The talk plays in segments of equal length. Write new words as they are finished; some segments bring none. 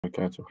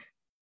وبركاته.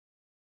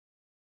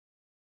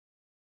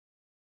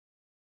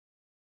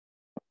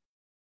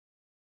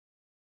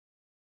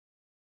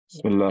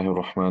 بسم الله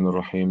الرحمن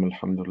الرحيم.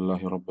 الحمد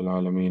لله رب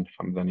العالمين،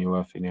 حمدا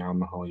يوافي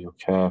نعمه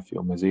ويكافئ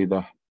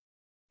مزيده.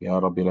 يا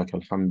رب لك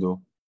الحمد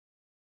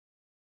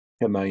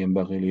كما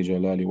ينبغي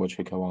لجلال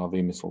وجهك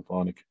وعظيم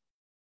سلطانك.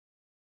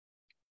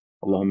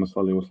 اللهم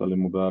صل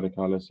وسلم وبارك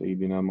على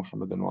سيدنا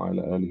محمد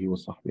وعلى آله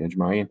وصحبه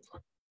أجمعين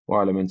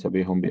وعلى من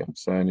تبعهم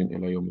بإحسان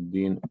إلى يوم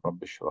الدين.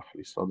 رب اشرح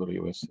لي صدري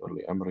ويسر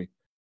لي أمري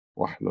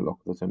واحلل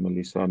عقدة من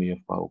لساني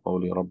يفقهوا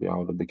قولي. ربي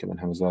أعوذ بك من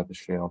همزات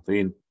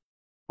الشياطين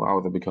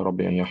وأعوذ بك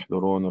ربي أن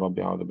يحضرون.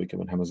 ربي أعوذ بك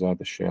من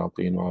همزات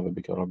الشياطين وأعوذ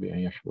بك ربي أن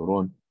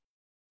يحضرون.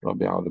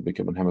 ربي أعوذ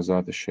بك من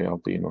همزات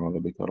الشياطين وأعوذ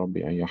بك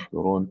ربي أن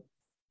يحضرون.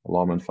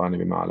 اللهم انفعني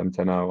بما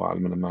علمتنا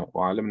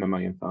وعلمنا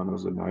ما ينفعنا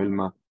وزدنا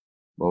علما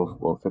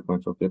ووفقنا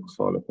توفيق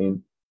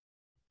الصالحين.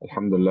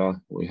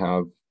 Alhamdulillah, we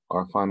have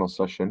our final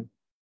session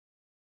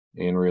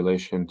in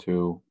relation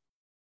to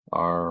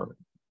our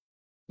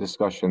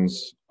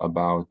discussions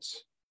about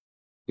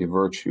the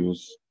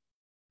virtues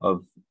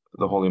of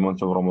the holy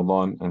month of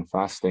Ramadan and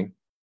fasting.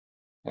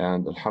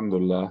 And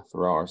Alhamdulillah,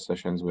 throughout our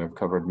sessions, we have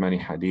covered many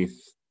hadith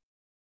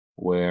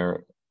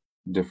where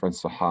different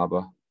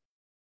Sahaba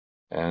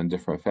and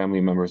different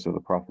family members of the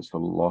Prophet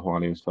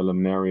ﷺ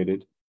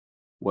narrated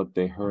what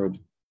they heard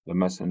the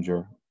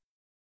Messenger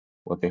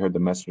of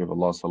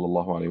Allah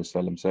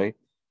ﷺ say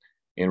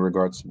in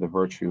regards to the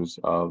virtues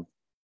of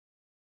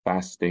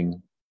fasting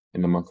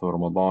in the month of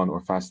Ramadan, or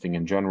fasting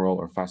in general,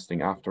 or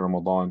fasting after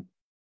Ramadan,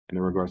 and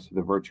in regards to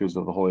the virtues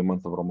of the holy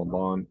month of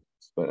Ramadan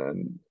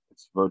and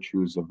its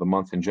virtues of the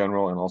month in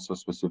general, and also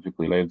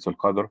specifically Laylatul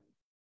Qadr.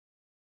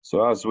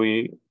 So as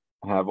we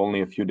have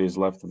only a few days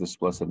left of this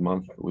blessed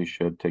month, we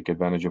should take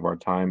advantage of our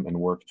time and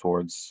work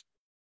towards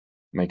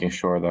making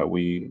sure that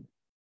we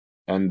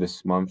end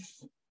this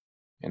month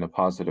in a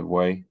positive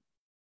way,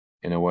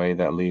 in a way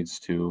that leads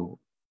to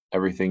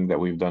everything that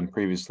we've done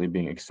previously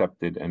being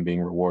accepted and being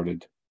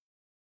rewarded,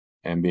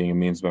 and being a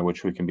means by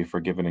which we can be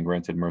forgiven and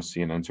granted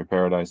mercy and enter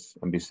paradise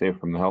and be saved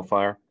from the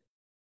hellfire.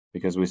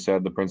 Because we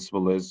said the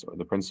principle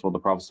the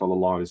Prophet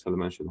ﷺ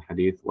mentioned in the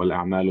hadith,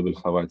 وَالْأَعْمَالُ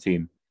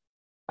بِالْخَوَاتِيمِ.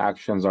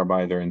 Actions are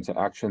by their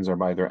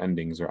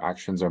endings, or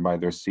actions are by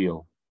their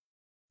seal.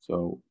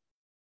 So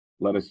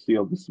let us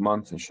seal this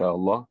month,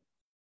 inshallah.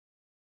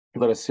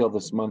 Let us seal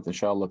this month,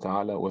 inshallah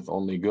ta'ala, with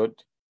only good.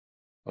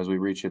 As we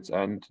reach its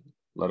end,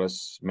 let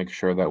us make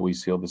sure that we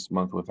seal this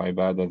month with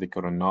ibadah,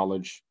 dhikr, and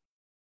knowledge,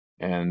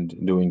 and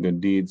doing good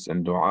deeds,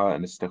 and dua,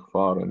 and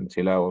istighfar, and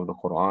tilawah of the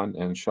Quran.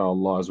 And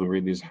inshallah, as we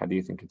read these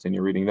hadith and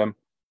continue reading them,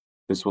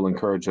 this will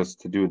encourage us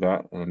to do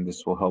that, and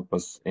this will help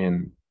us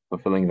in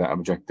fulfilling that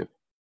objective.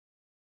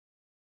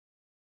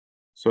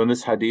 So in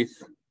this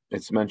hadith,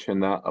 it's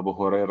mentioned that Abu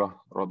Hurairah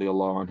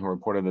radiallahu anhu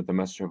reported that the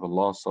Messenger of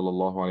Allah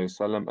sallallahu alayhi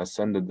wasallam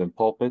ascended the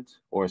pulpit,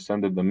 or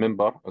ascended the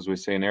minbar, as we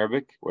say in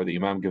Arabic, where the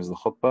Imam gives the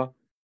khutbah,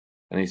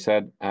 and he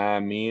said,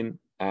 Ameen,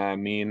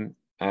 Ameen,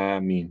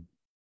 Ameen.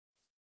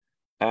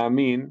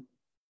 Ameen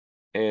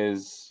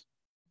is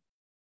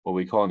what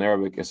we call in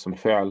Arabic ism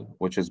fi'l,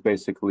 which is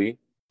basically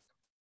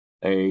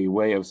a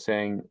way of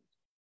saying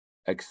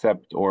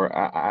accept, or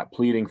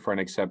pleading for an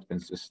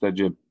acceptance,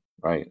 istajib,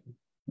 right?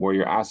 Where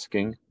you're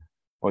asking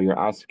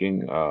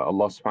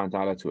Allah subhanahu wa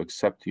ta'ala to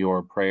accept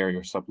your prayer,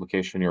 your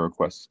supplication, your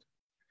request.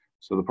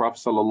 So the Prophet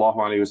sallallahu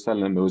alaihi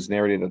wasallam, it was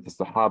narrated that the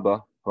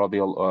Sahaba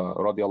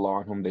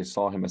radiallahu anhum, they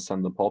saw him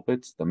ascend the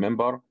pulpit, the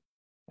minbar,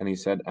 and he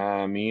said,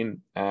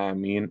 Ameen,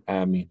 Ameen,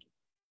 Ameen.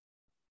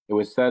 It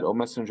was said, O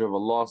Messenger of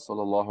Allah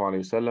sallallahu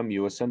alaihi wasallam,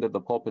 you ascended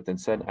the pulpit and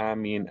said,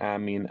 Ameen,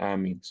 Ameen,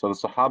 Ameen. So the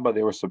Sahaba,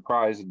 they were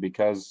surprised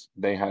because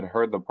they had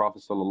heard the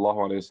Prophet sallallahu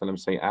alaihi wasallam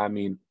say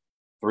Ameen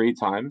 3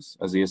 times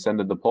as he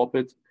ascended the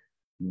pulpit,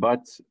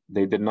 but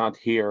they did not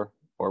hear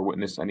or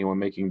witness anyone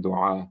making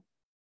dua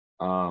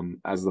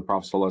as the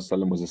Prophet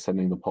ﷺ was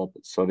ascending the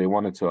pulpit. So they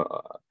wanted to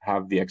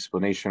have the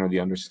explanation or the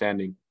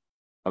understanding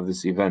of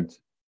this event.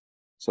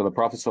 So the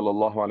Prophet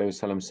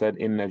ﷺ said,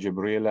 Inna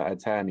Jibreel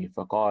atani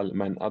faqal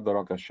man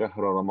adraka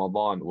shahra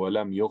Ramadan wa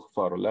lam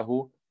yughfar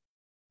lahu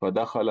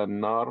fadakhala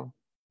an-nar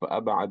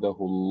فأبعده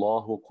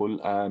الله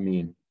قل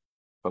آمين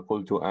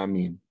فقلت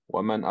آمين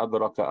ومن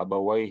أدرك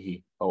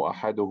أبويه أو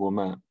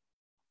أحدهما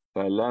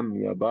فلم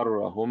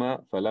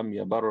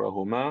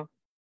يبرهما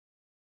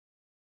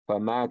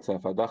فمات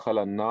فدخل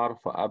النار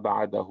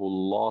فأبعده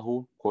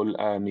الله قل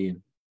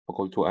آمين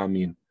فقلت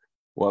آمين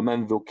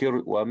ومن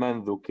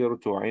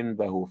ذكرت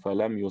عنده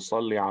فلم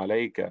يصلي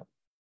عليك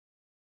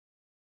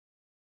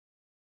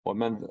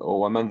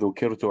ومن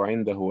ذكرت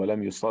عنده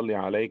ولم يصلي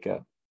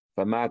عليك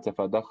فمات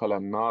فدخل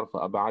النار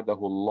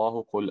فأبعده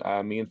الله قل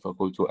آمين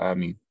فقلت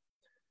آمين.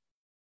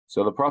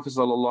 So the Prophet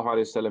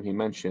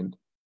ﷺ,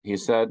 he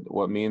said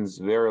what means,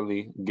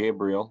 verily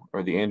Gabriel,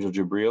 or the angel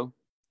Jibreel,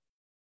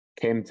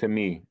 came to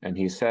me and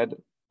he said,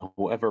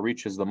 whoever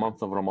reaches the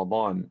month of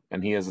Ramadan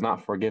and he is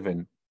not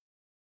forgiven,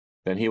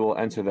 then he will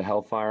enter the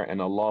hellfire and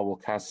Allah will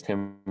cast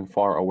him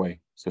far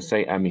away. So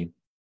say Ameen.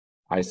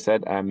 I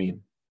said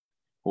Ameen.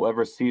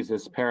 Whoever sees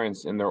his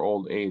parents in their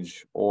old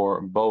age,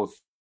 or both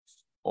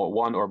or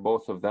one or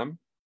both of them,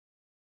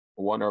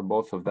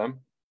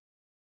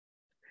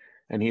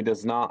 and he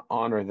does not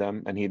honor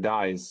them and he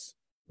dies,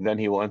 then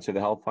he will enter the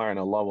hellfire and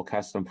Allah will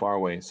cast him far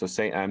away. So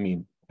say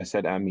Ameen. I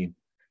said Ameen.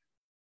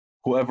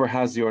 Whoever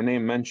has your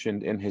name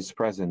mentioned in his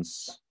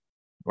presence,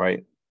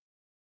 right?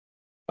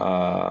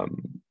 And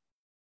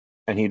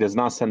he does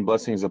not send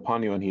blessings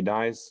upon you and he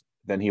dies,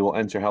 then he will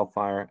enter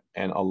hellfire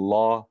and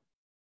Allah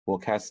will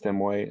cast him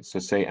away. So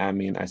say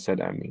Ameen. I said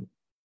Ameen.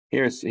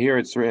 Here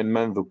it's written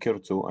Man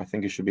dhukirtu. I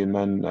think it should be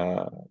Man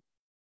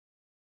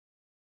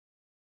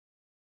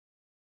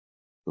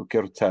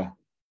dhukirta.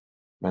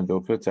 Man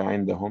dhukirta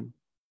عندهم.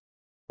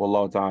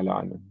 Wallahu ta'ala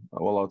alam.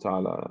 Wallahu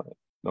ta'ala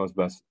knows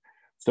best.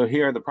 So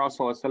here the Prophet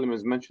ﷺ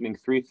is mentioning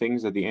three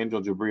things that the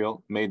angel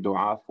Jibreel made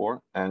dua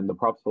for, and the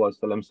Prophet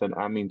ﷺ said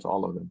Ameen to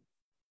all of them.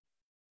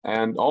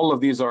 And all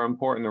of these are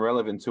important and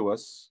relevant to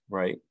us,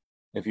 right?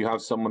 If you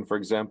have someone, for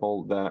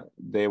example, that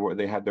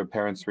they had their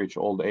parents reach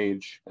old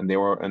age,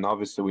 and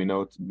obviously we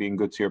know being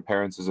good to your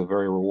parents is a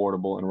very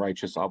rewardable and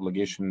righteous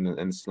obligation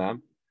in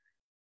Islam.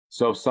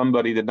 So if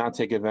somebody did not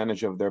take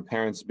advantage of their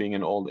parents being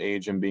in old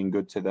age and being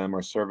good to them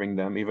or serving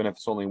them, even if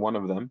it's only one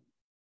of them,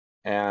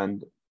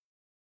 and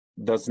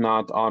does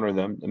not honor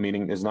them,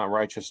 meaning is not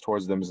righteous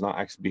towards them, does not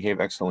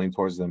behave excellently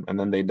towards them, and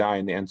then they die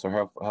and they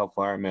enter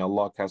hellfire, may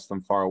Allah cast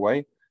them far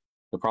away.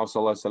 The Prophet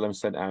ﷺ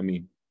said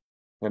Ameen.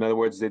 In other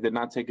words, they did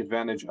not take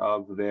advantage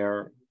of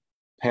their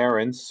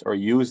parents or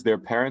use their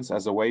parents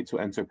as a way to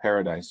enter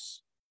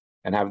paradise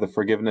and have the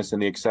forgiveness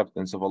and the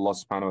acceptance of Allah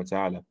subhanahu wa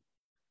ta'ala.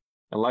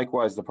 And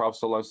likewise, the Prophet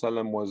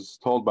ﷺ was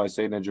told by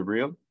Sayyidina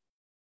Jibreel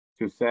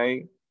to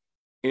say,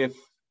 if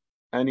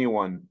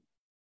anyone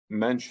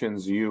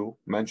mentions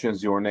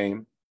your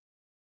name,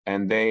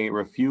 and they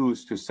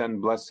refuse to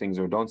send blessings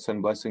or don't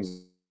send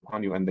blessings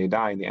upon you and they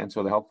die and they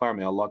enter the hellfire,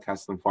 may Allah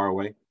cast them far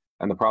away.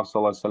 And the Prophet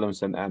ﷺ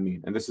said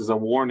Ameen. And this is a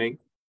warning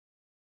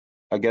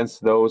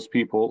against those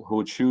people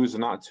who choose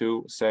not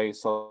to say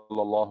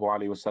Sallallahu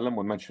Alaihi Wasallam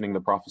when mentioning the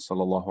Prophet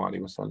Sallallahu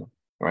Alaihi Wasallam,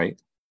 right?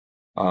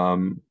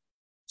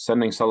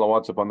 Sending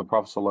salawat upon the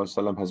Prophet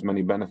ﷺ has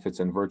many benefits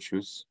and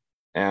virtues,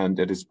 and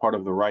it is part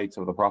of the right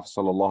of the Prophet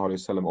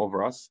ﷺ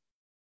over us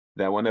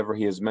that whenever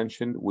he is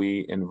mentioned,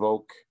 we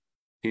invoke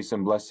peace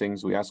and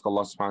blessings. We ask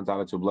Allah subhanahu wa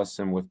ta'ala to bless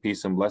him with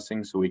peace and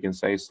blessings so we can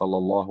say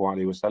Sallallahu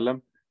Alaihi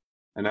Wasallam.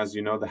 And as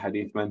you know, the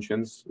hadith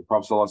mentions, the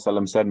Prophet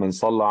ﷺ said, Man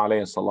salla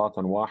alayhi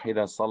salatan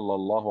wahida,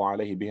 sallallahu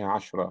alayhi biha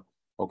ashra.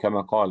 Or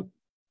kama qal,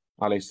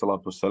 alayhi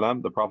salatu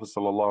wasalam. The Prophet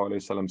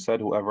ﷺ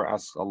said, whoever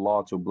asks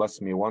Allah to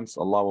bless me once,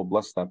 Allah will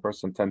bless that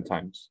person 10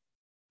 times.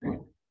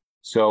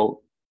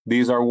 So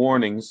these are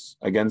warnings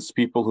against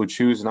people who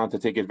choose not to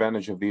take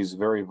advantage of these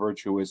very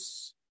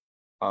virtuous,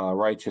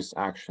 righteous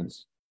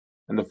actions.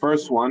 And the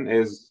first one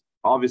is,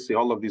 obviously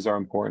all of these are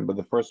important, but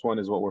the first one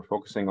is what we're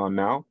focusing on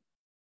now,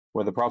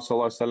 where the Prophet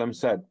ﷺ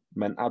said,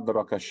 "Man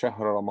adraka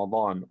shahr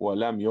Ramadan wa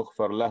lam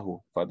yughfar lahu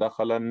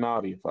fadakhala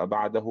an-nari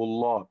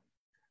fab'adahu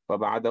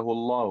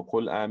Allah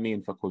qul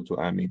ameen faqultu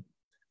ameen."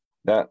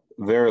 That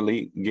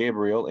verily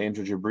Gabriel,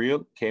 angel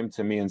Jibreel, came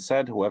to me and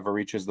said, whoever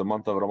reaches the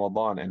month of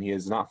Ramadan and he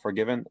is not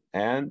forgiven,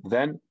 then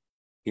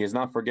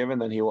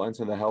he will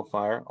enter the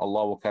hellfire.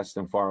 Allah will cast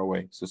him far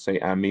away. So say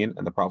Ameen,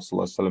 and the Prophet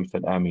ﷺ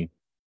said Ameen.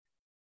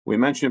 We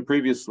mentioned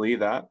previously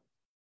that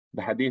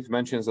the hadith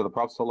mentions that the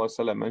Prophet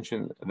ﷺ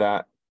mentioned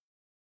that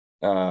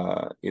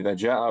إذا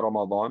جاء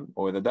رمضان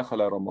أو إذا دخل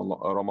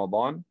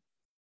رمضان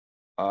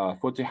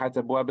فتحت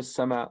أبواب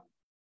السماء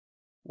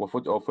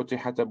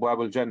وفتحت أبواب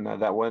الجنة,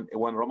 that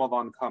when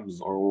Ramadan comes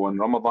or when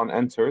Ramadan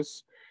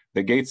enters,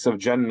 the gates of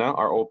Jannah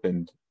are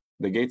opened,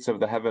 the gates of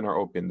the heaven are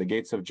open, the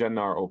gates of Jannah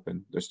are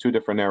open. There's two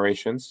different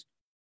narrations.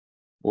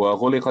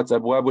 وغلقت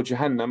أبواب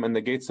جهنم, and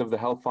the gates of the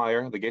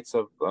hellfire, the gates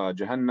of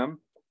Jahannam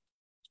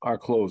are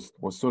closed.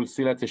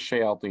 وسلسلة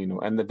الشياطين,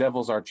 and the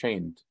devils are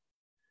chained,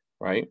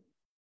 right?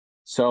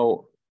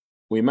 So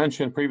we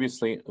mentioned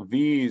previously,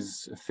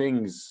 these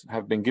things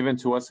have been given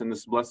to us in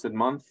this blessed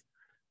month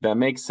that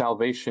makes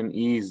salvation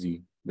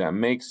easy, for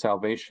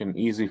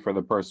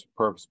the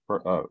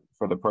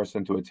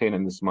person to attain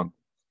in this month.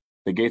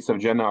 The gates of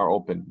Jannah are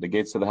open, the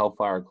gates of the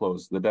hellfire are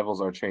closed, the devils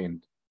are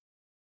chained.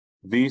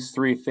 These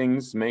three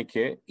things make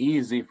it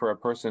easy for a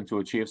person to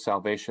achieve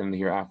salvation in the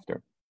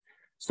hereafter.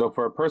 So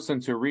for a person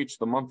to reach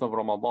the month of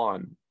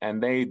Ramadan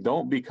and they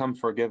don't become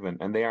forgiven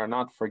and they are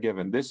not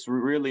forgiven, this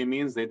really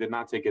means they did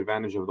not take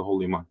advantage of the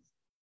holy month.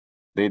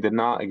 They did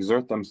not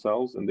exert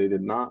themselves and they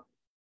did not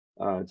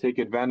take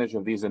advantage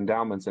of these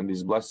endowments and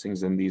these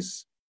blessings and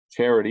these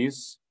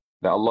charities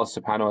that Allah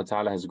subhanahu wa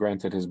ta'ala has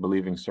granted his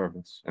believing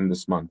servants in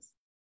this month,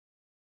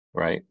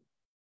 right?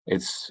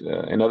 It's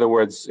in other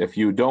words, if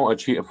we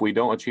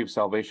don't achieve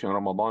salvation in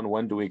Ramadan,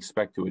 when do we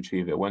expect to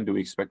achieve it? When do we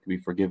expect to be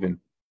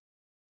forgiven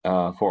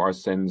for our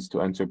sins,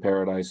 to enter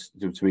paradise,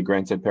 to be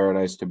granted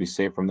paradise, to be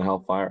saved from the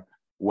hellfire?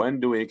 When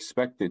do we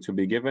expect it to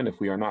be given if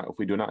we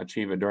do not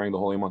achieve it during the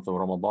holy month of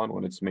Ramadan,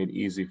 when it's made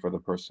easy for the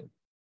person,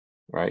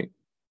 right?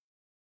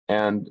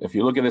 And if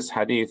you look at this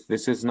hadith,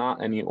 this is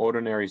not any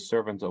ordinary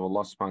servant of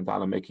Allah subhanahu wa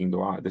ta'ala making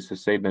dua. This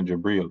is Sayyidina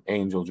Jibreel,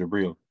 angel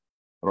Jibreel,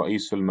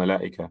 Ra'isul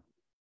Malaika,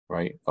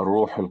 right?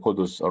 Ar-Ruh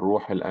al-Qudus,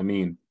 Ar-Ruh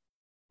al-Amin,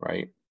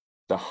 right?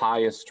 The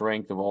highest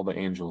rank of all the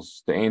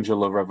angels, the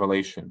angel of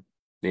revelation,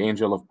 the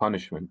angel of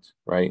punishment,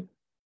 right?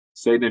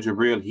 Sayyidina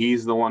Jibreel,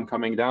 he's the one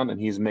coming down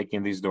and he's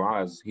making these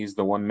du'as. He's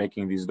the one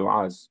making these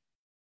du'as.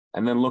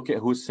 And then look at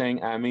who's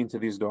saying Ameen to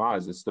these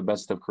du'as. It's the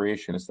best of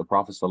creation. It's the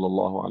Prophet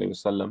sallallahu alaihi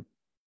wasallam,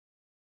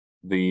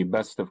 the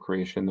best of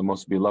creation, the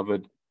most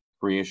beloved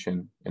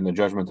creation in the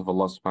judgment of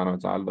Allah subhanahu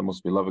wa ta'ala, the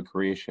most beloved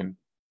creation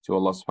to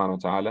Allah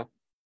subhanahu wa ta'ala.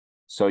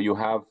 So you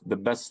have the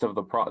best of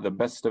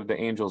the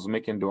angels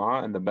making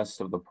dua and the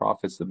best of the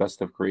prophets, the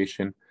best of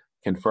creation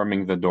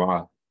confirming the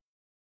dua.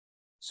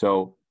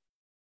 So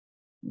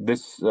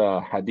this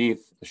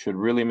hadith should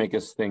really make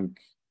us think,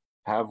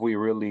 have we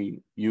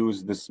really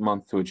used this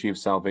month to achieve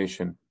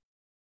salvation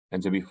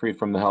and to be freed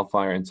from the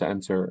hellfire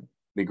and to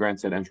be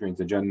granted entry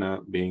into Jannah,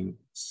 being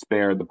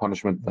spared the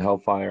punishment of the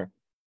hellfire,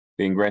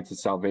 being granted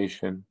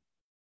salvation,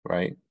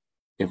 right?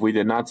 If we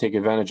did not take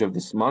advantage of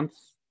this month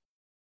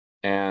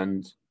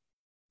and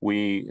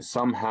we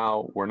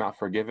somehow were not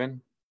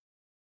forgiven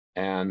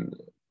and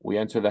we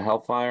enter the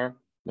hellfire,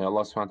 may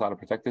Allah subhanahu wa ta'ala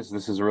protect us,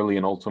 this is really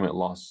an ultimate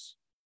loss,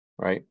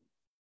 right?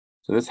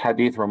 So this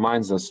hadith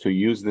reminds us to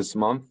use this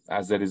month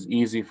as it is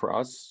easy for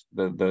us.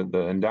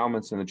 The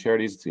endowments and the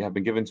charities that have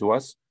been given to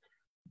us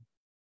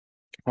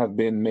have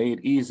been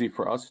made easy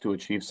for us to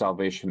achieve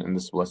salvation in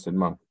this blessed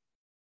month.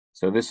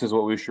 So this is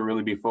what we should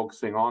really be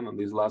focusing on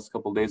these last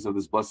couple of days of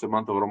this blessed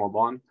month of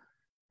Ramadan,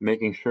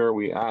 making sure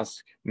we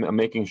ask Allah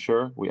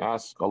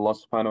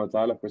subhanahu wa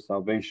ta'ala for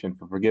salvation,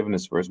 for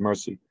forgiveness, for His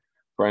mercy,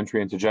 for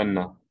entry into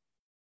Jannah,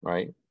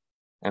 right?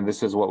 And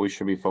this is what we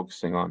should be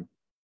focusing on.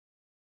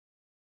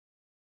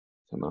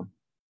 Abu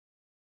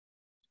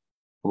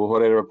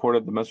Hurairah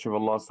reported the Messenger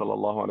of Allah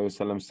sallallahu alayhi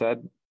wa sallam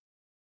said,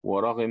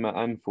 وَرَغِمَ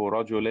أَنْفُ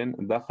رَجُلٍ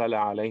دَخَلَ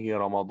عَلَيْهِ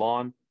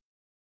رَمَضَانَ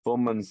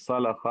ثُمَّ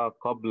انْسَلَخَ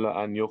قَبْلَ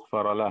أَنْ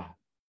يُغْفَرَ لَهُ.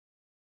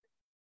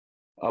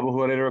 Abu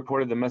Hurairah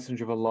reported the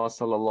Messenger of Allah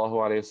sallallahu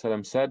alayhi wa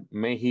sallam said,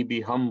 may he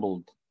be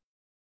humbled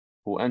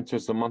who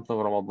enters the month of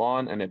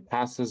Ramadan and it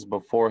passes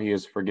before he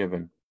is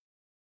forgiven.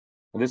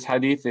 And this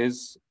hadith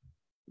is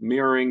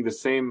mirroring the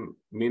same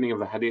meaning of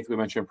the hadith we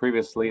mentioned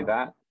previously,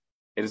 that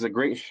it is a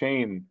great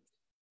shame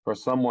for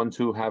someone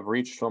to have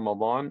reached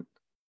Ramadan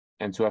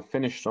and to have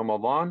finished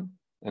Ramadan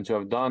and to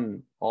have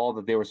done all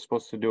that they were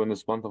supposed to do in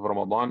this month of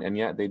Ramadan, and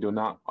yet they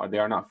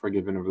are not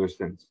forgiven of their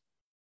sins.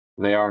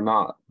 They are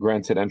not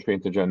granted entry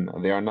into Jannah.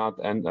 They are not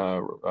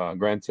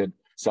granted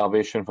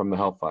salvation from the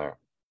hellfire,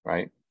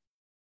 right?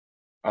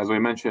 As we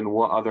mentioned,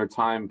 what other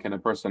time can a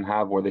person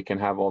have where they can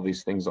have all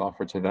these things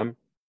offered to them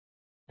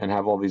and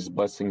have all these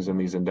blessings and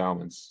these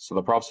endowments? So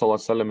the Prophet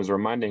ﷺ is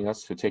reminding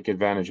us to take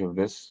advantage of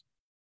this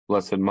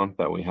blessed month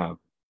that we have.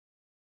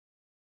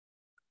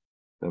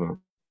 And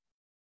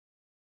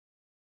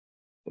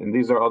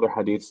these are other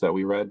hadiths that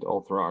we read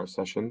all throughout our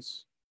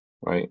sessions,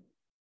 right?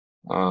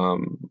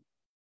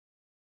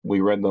 We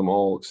read them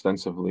all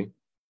extensively,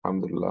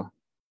 alhamdulillah.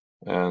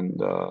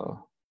 And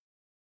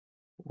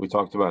we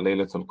talked about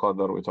Laylatul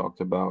Qadr, we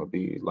talked about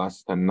the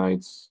last 10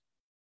 nights,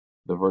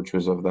 the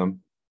virtues of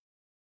them.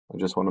 I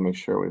just want to make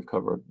sure we've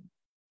covered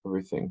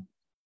everything.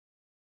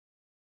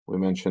 We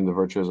mentioned the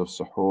virtues of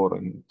suhoor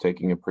and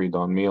taking a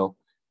pre-dawn meal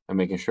and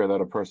making sure that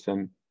a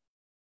person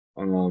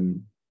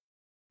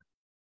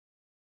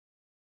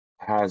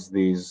has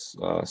these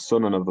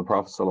sunan of the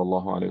Prophet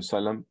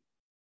ﷺ.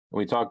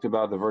 We talked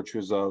about the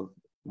virtues of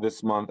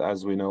this month.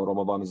 As we know,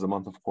 Ramadan is the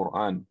month of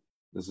Quran.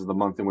 This is the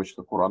month in which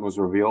the Quran was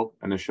revealed,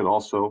 and it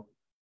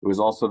was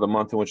also the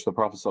month in which the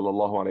Prophet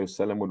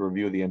ﷺ would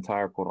review the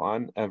entire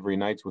Quran every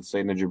night with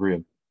Sayyidina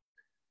Jibreel.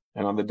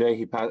 And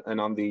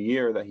on the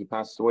year that he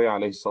passed away,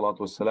 alayhi salatu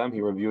wasalam,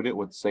 he reviewed it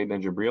with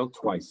Sayyidina Jibreel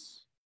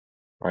twice,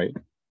 right?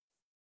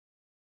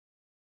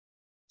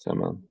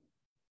 Tamam.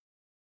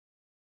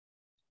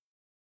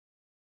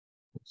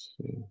 Let's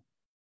see.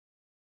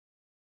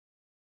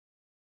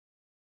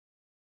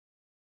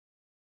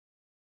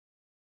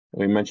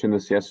 We mentioned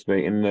this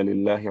yesterday. إن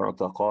لله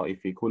عتقاء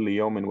في كل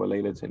يوم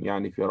وليلة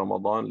يعني في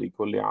رمضان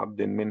لكل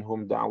عبد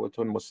منهم دعوة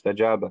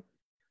مستجابة.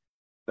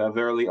 That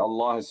verily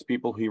Allah has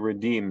people He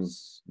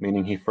redeems,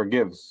 meaning He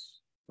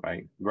forgives,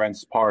 right?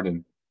 Grants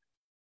pardon,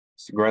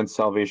 grants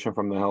salvation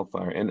from the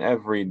hellfire in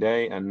every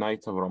day and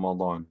night of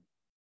Ramadan,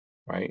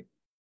 right?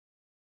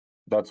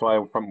 That's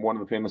why from one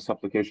of the famous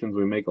supplications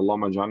we make,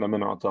 Allahumma ja'alna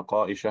min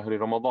ataqa'i shahri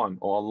Ramadan.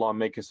 Oh Allah,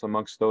 make us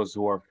amongst those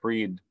who are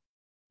freed.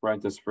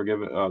 Grant us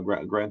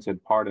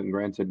granted pardon,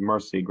 granted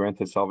mercy,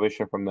 granted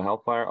salvation from the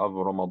hellfire of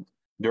Ramadan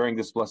during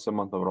this blessed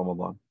month of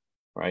Ramadan,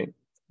 right?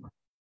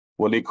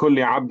 وَلِكُلِّ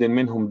عَبْدٍ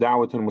مِّنْهُمْ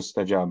دَعْوَةٌ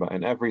مُسْتَجَابَةٌ.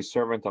 And every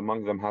servant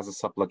among them has a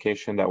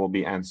supplication that will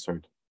be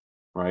answered,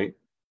 right?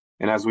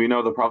 And as we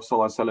know, the Prophet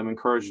ﷺ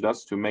encouraged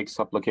us to make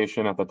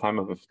supplication at the time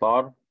of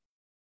iftar,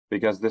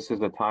 because this is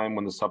the time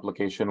when the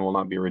supplication will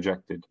not be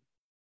rejected.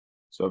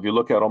 So if you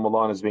look at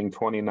Ramadan as being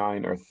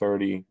 29 or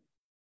 30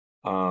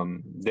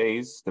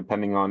 days,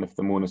 depending on if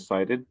the moon is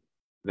sighted,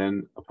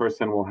 then a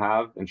person will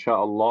have,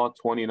 inshallah,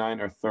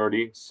 29 or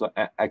 30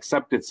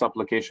 accepted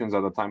supplications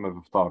at the time of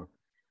iftar.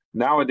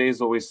 Nowadays,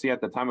 what we see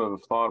at the time of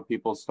iftar,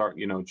 people start,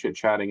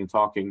 chit-chatting and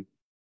talking,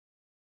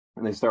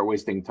 and they start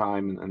wasting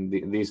time and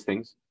these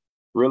things.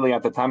 Really,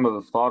 at the time of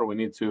iftar, we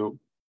need to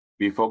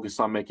be focused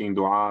on making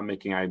dua,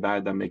 making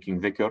ibadah,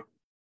 making dhikr.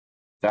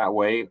 That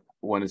way,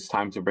 when it's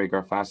time to break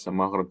our fast and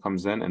maghrib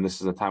comes in, and this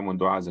is a time when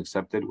dua is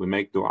accepted, we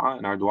make dua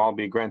and our dua will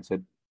be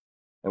granted.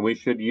 And we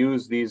should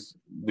use these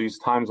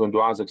times when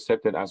dua is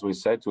accepted, as we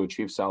said, to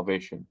achieve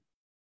salvation.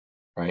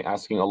 Right?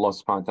 Asking Allah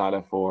subhanahu wa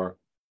ta'ala for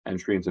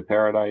entry into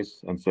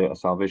paradise and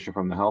salvation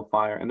from the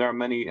hellfire. And there are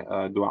many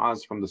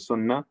du'as from the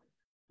sunnah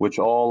which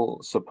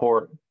all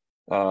support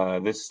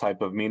this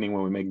type of meaning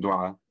when we make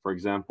dua. For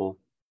example,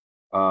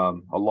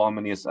 Allahumma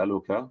inni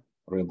as'aluka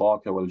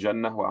ridaka wal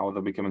jannah wa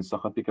a'udhu bika min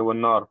sakhatika wal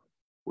nar,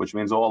 which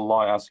means, oh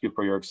Allah, I ask you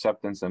for your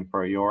acceptance and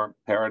for your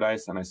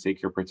paradise, and I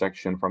seek your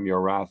protection from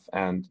your wrath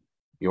and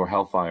your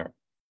hellfire,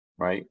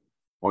 right?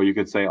 Or you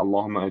could say,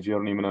 Allahumma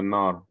ajirni min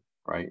al-nar,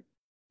 right?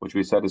 Which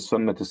we said is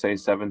sunnah to say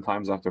 7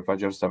 times after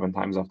Fajr, 7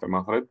 times after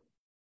Maghrib.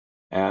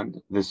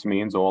 And this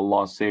means, oh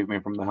Allah, save me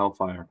from the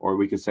hellfire. Or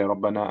we could say,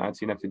 Rabbana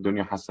atina fi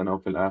dunya hasana wa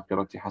fil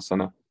akhirati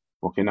hasana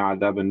wa qina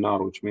adab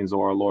an-nar, which means,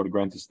 oh our Lord,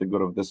 grant us the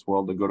good of this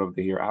world, the good of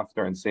the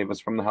hereafter, and save us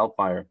from the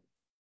hellfire.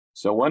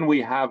 So when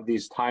we have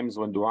these times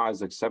when dua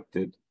is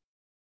accepted,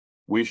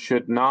 we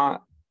should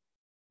not,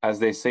 as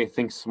they say,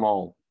 think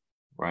small,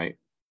 right?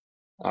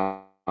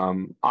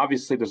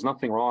 Obviously, there's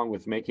nothing wrong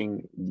with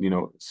making,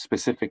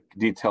 specific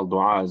detailed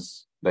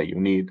du'as that you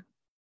need,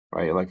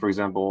 right? Like, for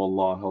example, oh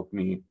Allah, help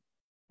me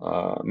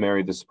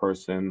marry this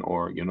person,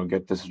 or,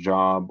 get this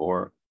job,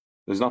 or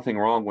there's nothing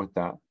wrong with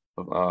that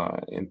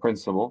in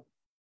principle.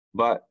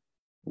 But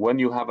when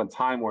you have a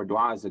time where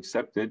du'a is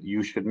accepted,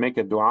 you should make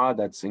a du'a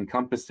that's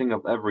encompassing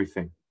of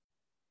everything,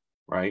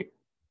 right?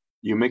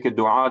 You make a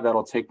du'a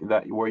that'll take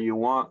that where you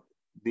want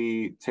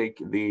the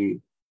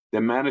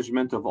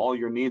management of all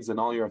your needs and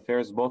all your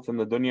affairs, both in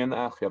the dunya and the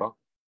akhirah,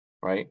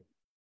 right?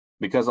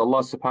 Because Allah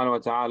subhanahu wa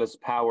ta'ala's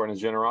power and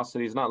His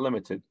generosity is not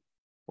limited,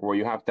 where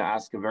you have to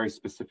ask a very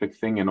specific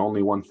thing and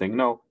only one thing.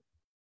 No,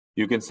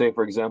 you can say,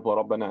 for example,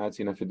 رَبَّنَا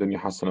آتِنَا فِي الدُّنْيَا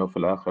حَسَنَةً وَفِي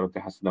الْآخِرَةِ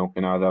حَسَنَةً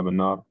وَقِنَا عَذَابَ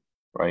النَّارِ,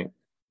 right?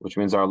 Which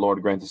means, our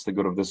Lord, grant us the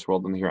good of this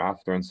world and the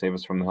hereafter and save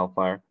us from the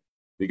hellfire.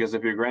 Because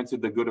if you're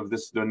granted the good of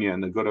this dunya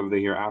and the good of the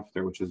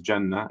hereafter, which is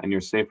Jannah, and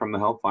you're saved from the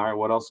hellfire,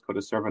 what else could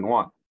a servant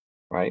want,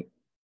 right?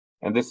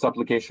 And this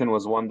supplication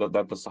was one that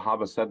the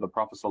Sahaba said the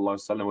Prophet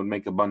ﷺ would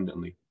make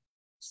abundantly.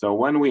 So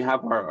when we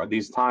have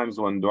these times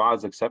when dua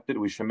is accepted,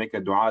 we should make a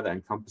dua that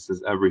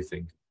encompasses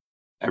everything.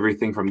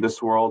 Everything from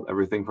this world,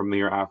 everything from the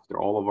hereafter.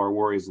 All of our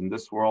worries in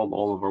this world,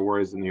 all of our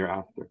worries in the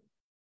hereafter,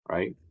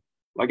 right?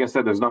 Like I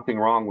said, there's nothing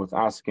wrong with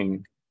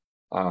asking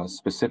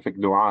specific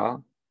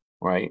dua,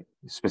 right?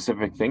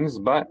 Specific things.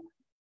 But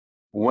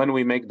when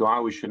we make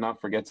dua, we should not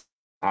forget to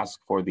ask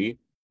for the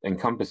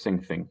encompassing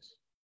things,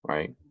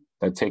 right?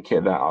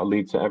 That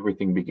lead to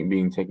everything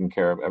being taken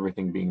care of,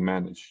 everything being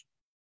managed,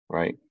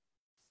 right?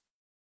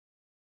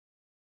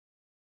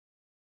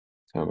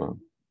 All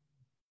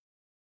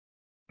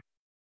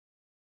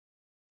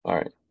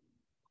right.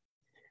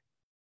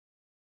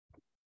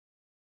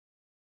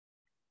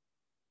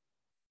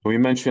 We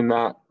mentioned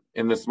that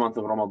in this month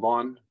of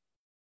Ramadan,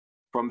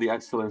 from the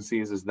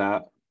excellencies is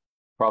that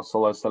Prophet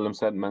ﷺ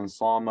said, "Man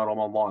sama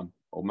Ramadan,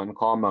 or man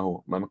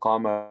qamahu, man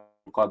qama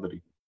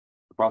qadri."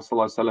 The Prophet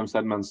ﷺ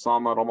said, "Man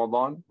sama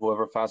Ramadan,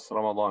 whoever fasts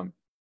Ramadan,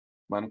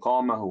 man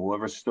qamahu,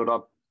 whoever stood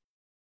up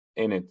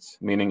in it,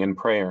 meaning in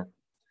prayer,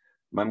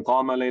 man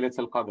qama laylat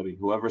al-qadri,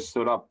 whoever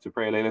stood up to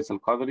pray laylat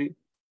al-qadri,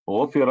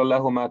 غُفِرَ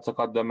لَهُ مَا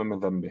تَقَدَّمَ مِنْ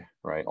ذَنْبِهِ,"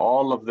 right?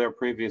 All of their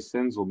previous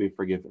sins will be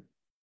forgiven,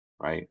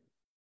 right?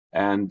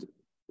 And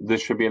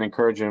this should be an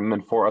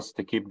encouragement for us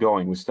to keep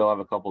going. We still have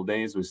a couple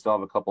days. We still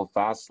have a couple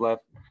fasts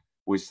left.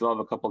 We still have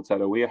a couple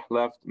taraweeh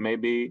left.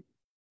 Maybe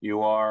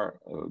you are,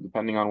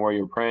 depending on where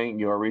you're praying,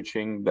 you are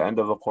reaching the end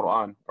of the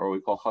Quran, or we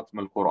call Khatm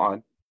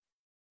al-Quran.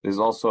 There's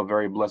also a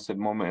very blessed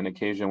moment and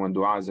occasion when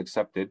dua is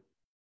accepted.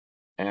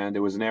 And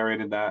it was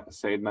narrated that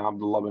Sayyidina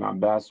Abdullah bin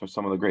Abbas, or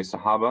some of the great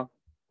Sahaba,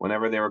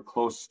 whenever they were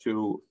close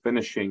to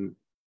finishing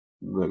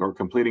or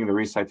completing the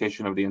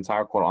recitation of the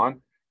entire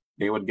Quran,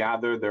 they would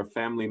gather their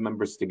family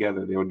members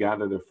together. They would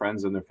gather their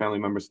friends and their family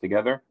members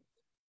together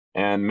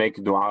and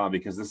make dua,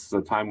 because this is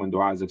a time when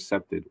dua is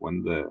accepted,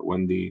 when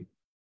the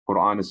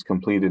Quran is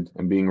completed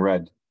and being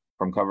read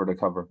from cover to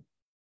cover.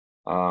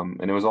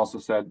 And it was also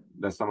said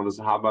that some of the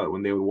Sahaba,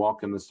 when they would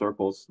walk in the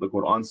circles, the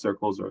Quran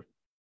circles, or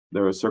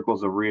there are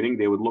circles of reading,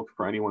 they would look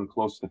for anyone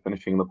close to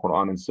finishing the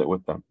Quran and sit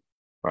with them,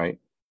 right?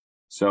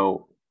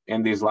 So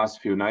in these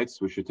last few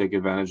nights, we should take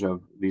advantage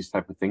of these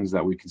type of things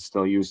that we can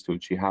still use to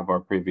have our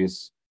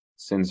previous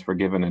sins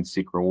forgiven and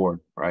seek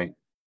reward, right?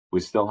 We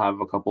still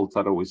have a couple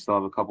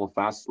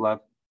fasts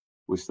left.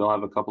 We still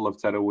have a couple of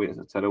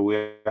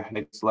taraweeh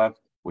nights left.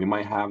 We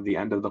might have the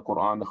end of the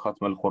Quran, the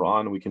Khatm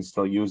al-Quran. We can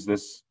still use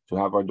this to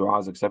have our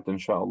du'as accepted,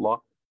 inshallah.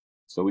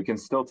 So we can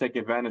still take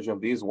advantage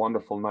of these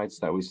wonderful nights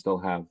that we still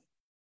have,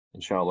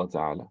 inshallah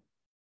ta'ala.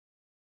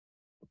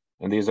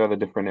 And these are the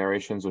different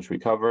narrations which we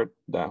covered,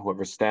 that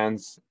whoever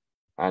stands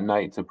at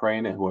night to pray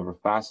in it, whoever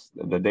fasts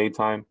the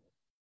daytime,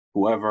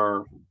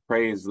 whoever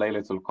prays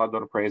Laylatul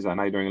Qadr, prays at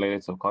night during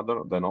Laylatul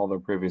Qadr, then all their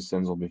previous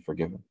sins will be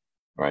forgiven,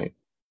 right?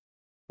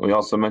 We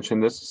also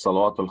mentioned this,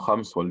 Salawatul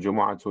Khams wal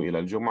Jumu'atu ila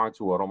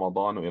al-Jumu'atu wa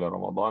Ramadanu ila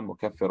Ramadan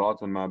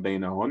mukaffiratun ma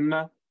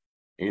baynahunna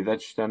idha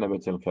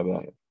ijtanabat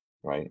al-kaba'ir,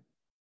 right?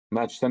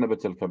 Ma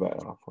ijtanabat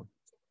al-kaba'ir, afwan.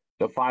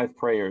 The 5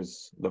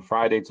 prayers, the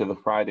Friday to the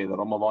Friday, the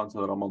Ramadan to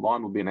the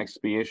Ramadan, will be an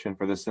expiation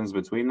for the sins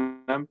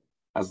between them,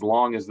 as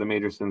long as the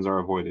major sins are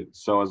avoided.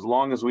 So as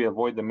long as we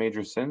avoid the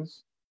major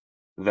sins,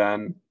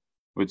 then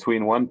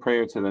between one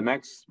prayer to the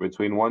next,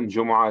 between one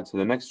Jumu'ah to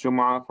the next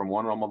Jumu'ah, from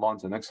one Ramadan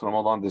to the next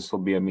Ramadan, this will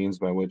be a means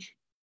by which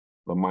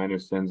the minor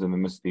sins and the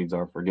misdeeds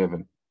are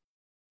forgiven,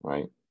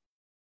 right?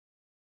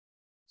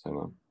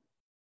 So,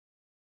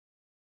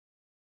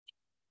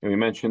 and we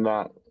mentioned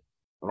that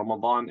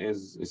Ramadan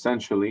is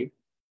essentially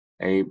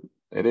it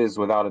is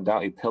without a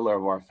doubt a pillar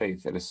of our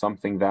faith. It is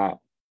something that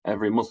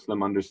every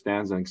Muslim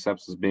understands and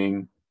accepts as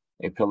being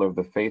a pillar of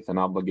the faith, an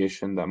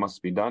obligation that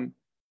must be done,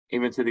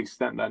 even to the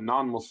extent that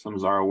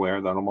non-Muslims are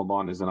aware that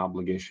Ramadan is an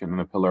obligation and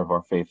a pillar of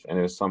our faith, and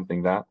it is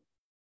something that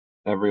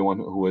everyone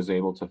who is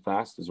able to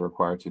fast is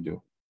required to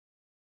do.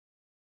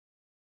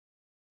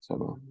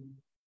 So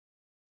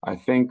I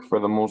think for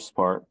the most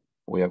part,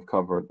 we have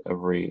covered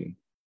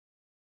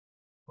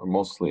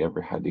mostly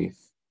every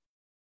hadith,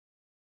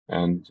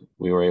 and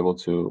we were able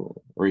to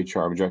reach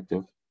our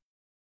objective.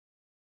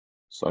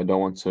 So I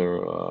don't want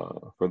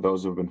to, for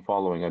those who've been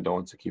following, I don't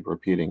want to keep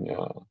repeating.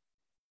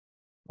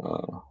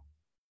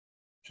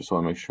 Just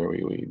want to make sure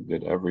we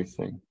did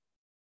everything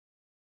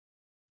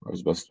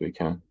as best we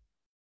can.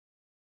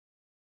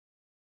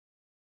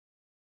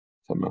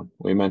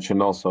 We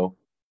mentioned also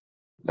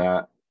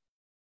that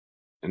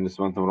in this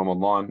month of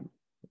Ramadan,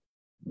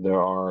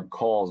 there are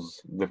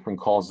different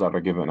calls that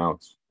are given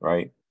out,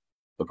 right?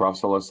 The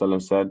Prophet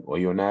ﷺ said,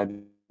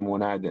 وَيُنَادِ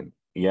مُنَادٍ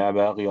يَا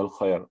بَاغِيَ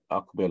الْخَيْرِ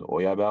أَقْبِلْ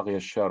وَيَا بَاغِيَ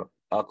الشَّرِّ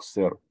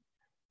أَقْصِرْ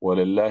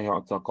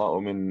وَلِلَّهِ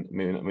عُتَقَاءُ مِنَ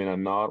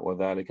النَّارِ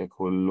وَذَلِكَ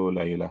كُلُّ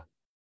لَيْلَةٍ.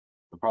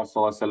 The Prophet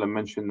ﷺ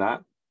mentioned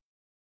that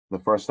the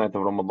first night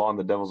of Ramadan,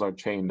 the devils are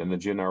chained and the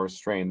jinn are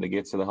restrained. The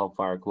gates of the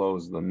hellfire are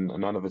closed and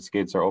none of its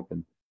gates are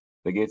open.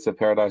 The gates of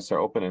paradise are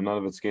open and none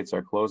of its gates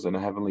are closed. And a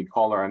heavenly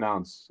caller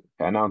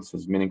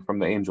announces, meaning from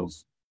the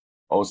angels,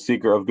 O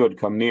seeker of good,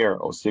 come near.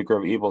 O seeker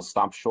of evil,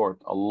 stop short.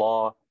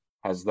 Allah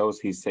has those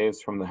He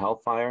saves from the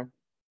hellfire,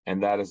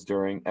 and that is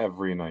during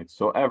every night.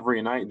 So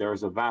every night there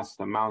is a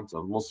vast amount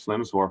of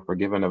Muslims who are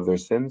forgiven of their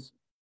sins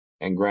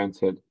and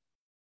granted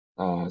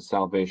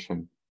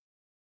salvation.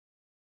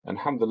 And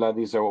alhamdulillah,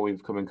 these are what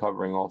we've been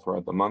covering all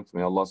throughout the month.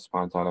 May Allah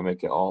subhanahu wa ta'ala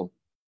make it all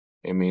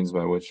a means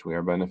by which we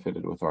are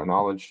benefited with our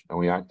knowledge and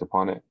we act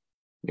upon it.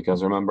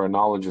 Because remember,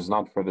 knowledge is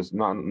not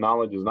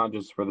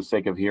just for the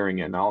sake of hearing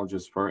it. Knowledge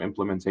is for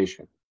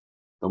implementation.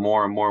 The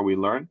more and more we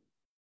learn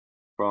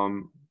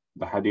from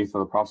the hadith of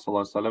the Prophet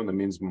ﷺ, that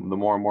means the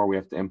more and more we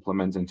have to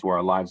implement into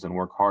our lives and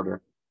work harder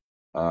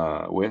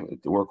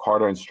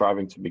in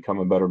striving to become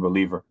a better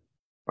believer,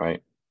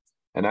 right?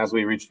 And as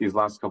we reach these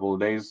last couple of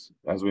days,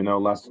 as we know,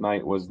 last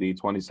night was the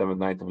 27th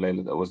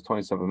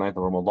night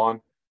of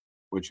Ramadan,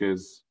 which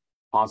is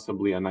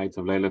possibly a night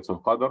of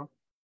Laylatul Qadr.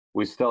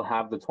 We still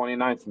have the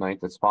 29th night.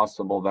 It's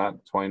possible that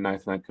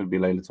 29th night could be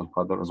Laylatul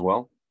Qadr as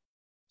well.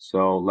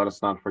 So let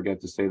us not forget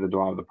to say the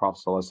dua of the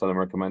Prophet ﷺ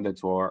recommended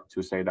to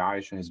Sayyidah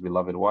Aisha, his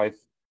beloved wife,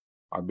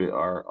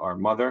 our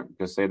mother,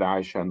 because Sayyidah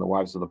Aisha and the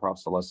wives of the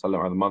Prophet ﷺ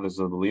are the mothers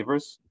of the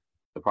believers.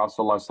 The Prophet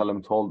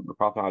ﷺ told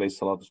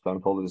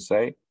her to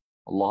say,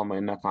 Allahumma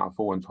innaka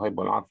afuwan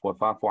tuhibbul afwa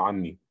fa'fu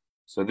anni.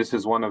 So this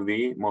is one of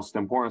the most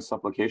important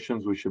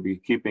supplications we should be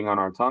keeping on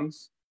our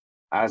tongues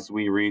as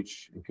we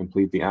reach and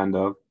complete the end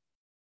of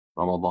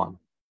Ramadan.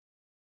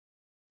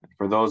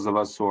 For those of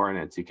us who are in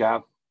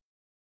i'tikaf,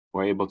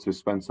 we're able to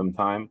spend some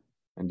time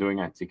in doing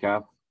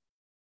i'tikaf.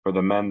 For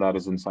the men, that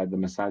is inside the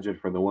masajid.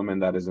 For the women,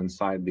 that is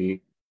inside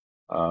the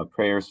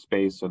prayer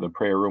space or the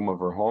prayer room of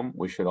her home.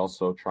 We should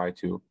also try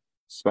to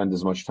spend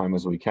as much time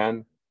as we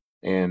can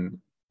in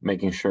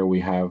making sure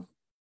we have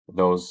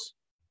those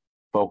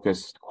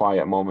focused,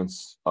 quiet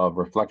moments of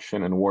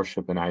reflection and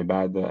worship and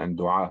ibadah and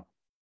dua.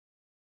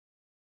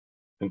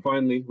 And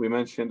finally, we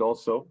mentioned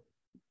also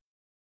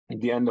at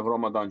the end of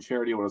Ramadan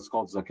charity, what is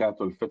called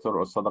Zakatul Fitr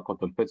or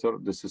Sadaqatul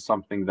Fitr. This is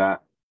something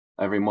that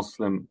every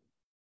Muslim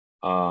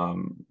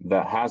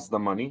that has the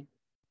money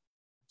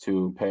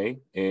to pay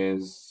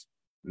is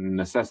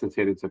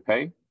necessitated to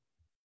pay.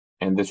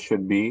 And this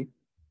should be,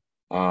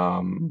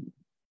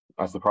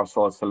 as the Prophet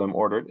ﷺ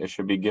ordered, it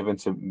should be given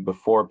to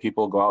before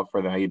people go out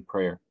for the Eid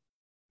prayer.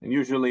 And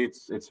usually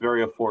it's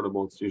very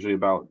affordable. It's usually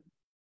about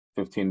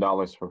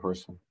 $15 per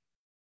person.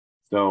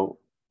 So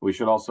we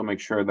should also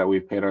make sure that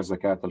we've paid our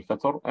zakat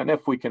al-fitr. And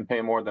if we can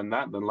pay more than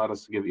that, then let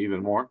us give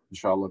even more,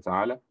 inshallah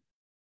ta'ala.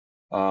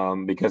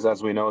 Because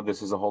as we know,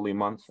 this is a holy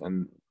month,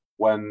 and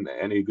when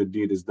any good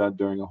deed is done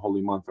during a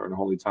holy month or in a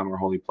holy time or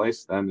holy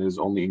place, then it is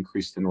only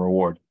increased in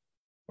reward,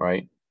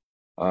 right?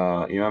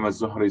 Imam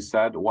al-Zuhri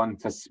said, one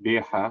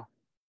tasbihah,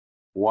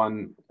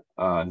 one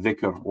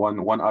dhikr,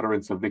 one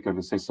utterance of dhikr,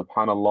 to say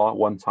subhanallah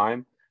one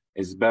time,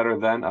 is better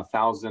than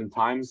 1,000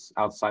 times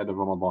outside of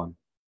Ramadan.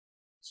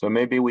 So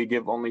maybe we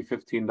give only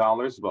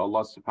 $15, but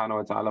Allah subhanahu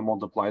wa ta'ala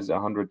multiplies it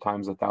 100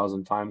 times,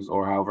 1,000 times,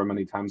 or however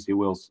many times He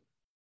wills.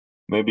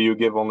 Maybe you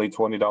give only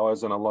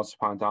 $20 and Allah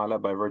subhanahu wa ta'ala,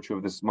 by virtue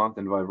of this month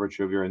and by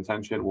virtue of your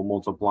intention, will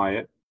multiply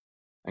it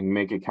and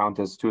make it count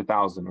as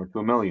 2,000 or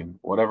 2 million,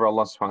 whatever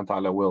Allah subhanahu wa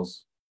ta'ala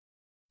wills.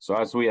 So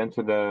as we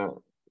enter the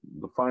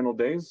final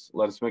days,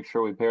 let us make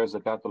sure we pay our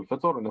zakat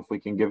al-fitr, and if we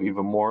can give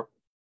even more,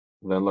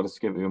 then let us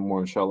give even more,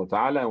 inshallah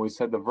ta'ala. And we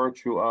said the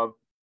virtue of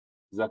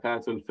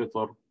zakat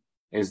al-fitr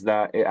is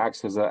that it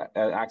acts as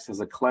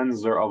a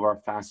cleanser of our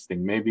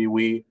fasting. Maybe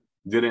we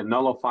didn't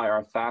nullify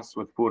our fast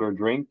with food or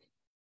drink,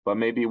 but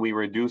maybe we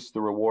reduced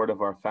the reward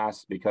of our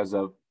fast because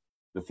of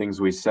the things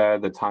we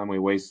said, the time we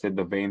wasted,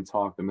 the vain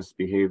talk, the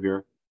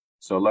misbehavior.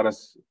 So let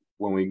us,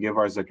 when we give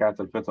our zakat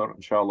al-fitr,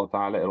 inshallah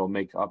ta'ala, it'll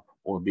make up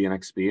or be an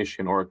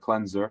expiation or a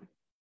cleanser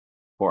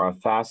for our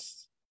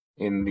fast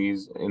in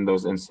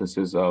those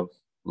instances of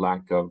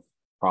lack of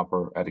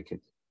proper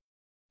etiquette.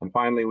 And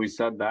finally, we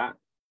said that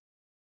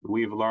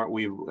we've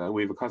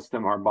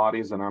accustomed our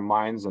bodies and our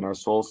minds and our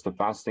souls to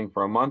fasting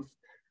for a month.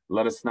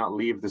 Let us not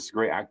leave this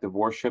great act of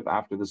worship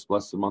after this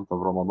blessed month of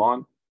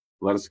Ramadan.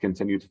 Let us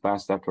continue to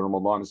fast after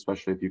Ramadan,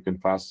 especially if you can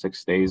fast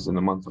 6 days in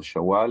the month of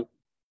Shawwal,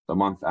 the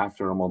month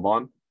after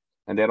Ramadan.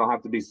 And they don't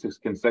have to be 6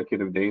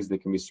 consecutive days. They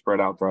can be spread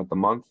out throughout the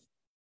month.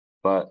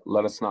 But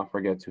let us not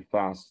forget to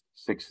fast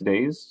 6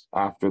 days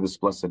after this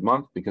blessed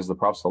month, because the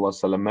Prophet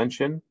ﷺ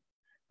mentioned,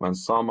 "Man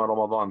sama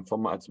Ramadan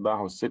thumma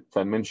atba'ahu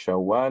sittan min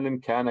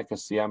Shawwal kana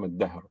kasiyam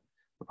ad-dahr."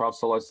 The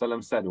Prophet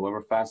ﷺ said,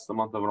 whoever fasts the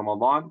month of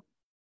Ramadan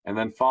and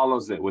then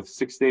follows it with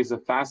 6 days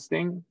of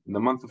fasting in the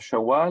month of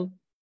Shawwal,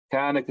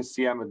 kana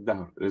kasiyam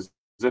ad-dahr, as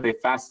if they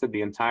fasted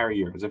the entire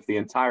year, as if the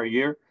entire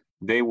year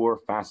they were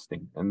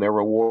fasting, and their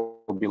reward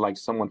will be like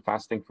someone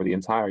fasting for the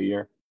entire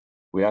year.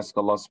 We ask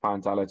Allah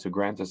subhanahu wa ta'ala to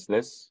grant us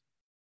this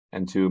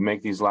and to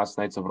make these last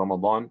nights of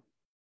Ramadan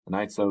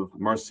nights of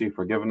mercy,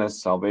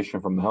 forgiveness,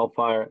 salvation from the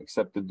hellfire,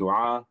 accepted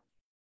dua,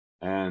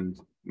 and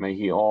may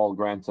He all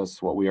grant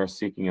us what we are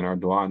seeking in our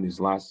dua in these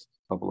last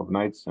couple of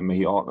nights, and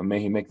may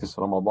He make this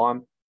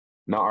Ramadan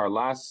not our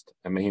last,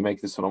 and may He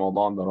make this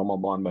Ramadan the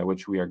Ramadan by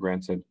which we are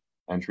granted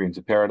entry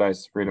into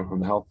paradise, freedom from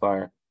the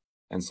hellfire,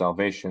 and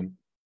salvation.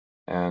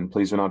 And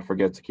please do not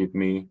forget to keep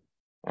me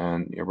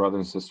and your brothers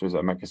and sisters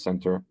at Mecca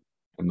Center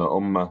and the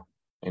Ummah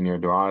in your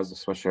du'as,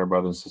 especially our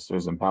brothers and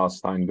sisters in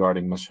Palestine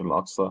guarding Masjid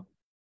al-Aqsa,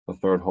 the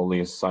third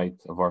holiest site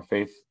of our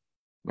faith.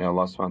 May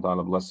Allah subhanahu wa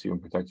ta'ala bless you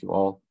and protect you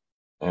all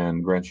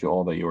and grant you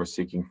all that you are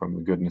seeking from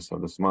the goodness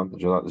of this month.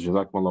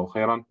 Jazakumullahu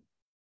khairan.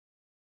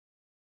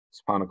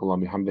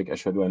 Subhanakallahumma bihamdik,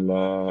 ashhadu an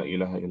la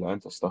ilaha illa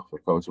anta,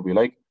 astaghfiruka wa atubu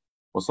ilayk.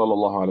 Wa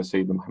sallallahu ala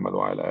sayyidina Muhammad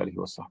wa ala alihi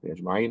wa sahbihi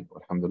ajma'in.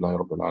 Walhamdulillahi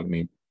rabbil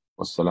alameen.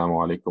 Wassalamu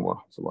alaikum wa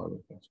rahmatullahi wa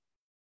barakatuh.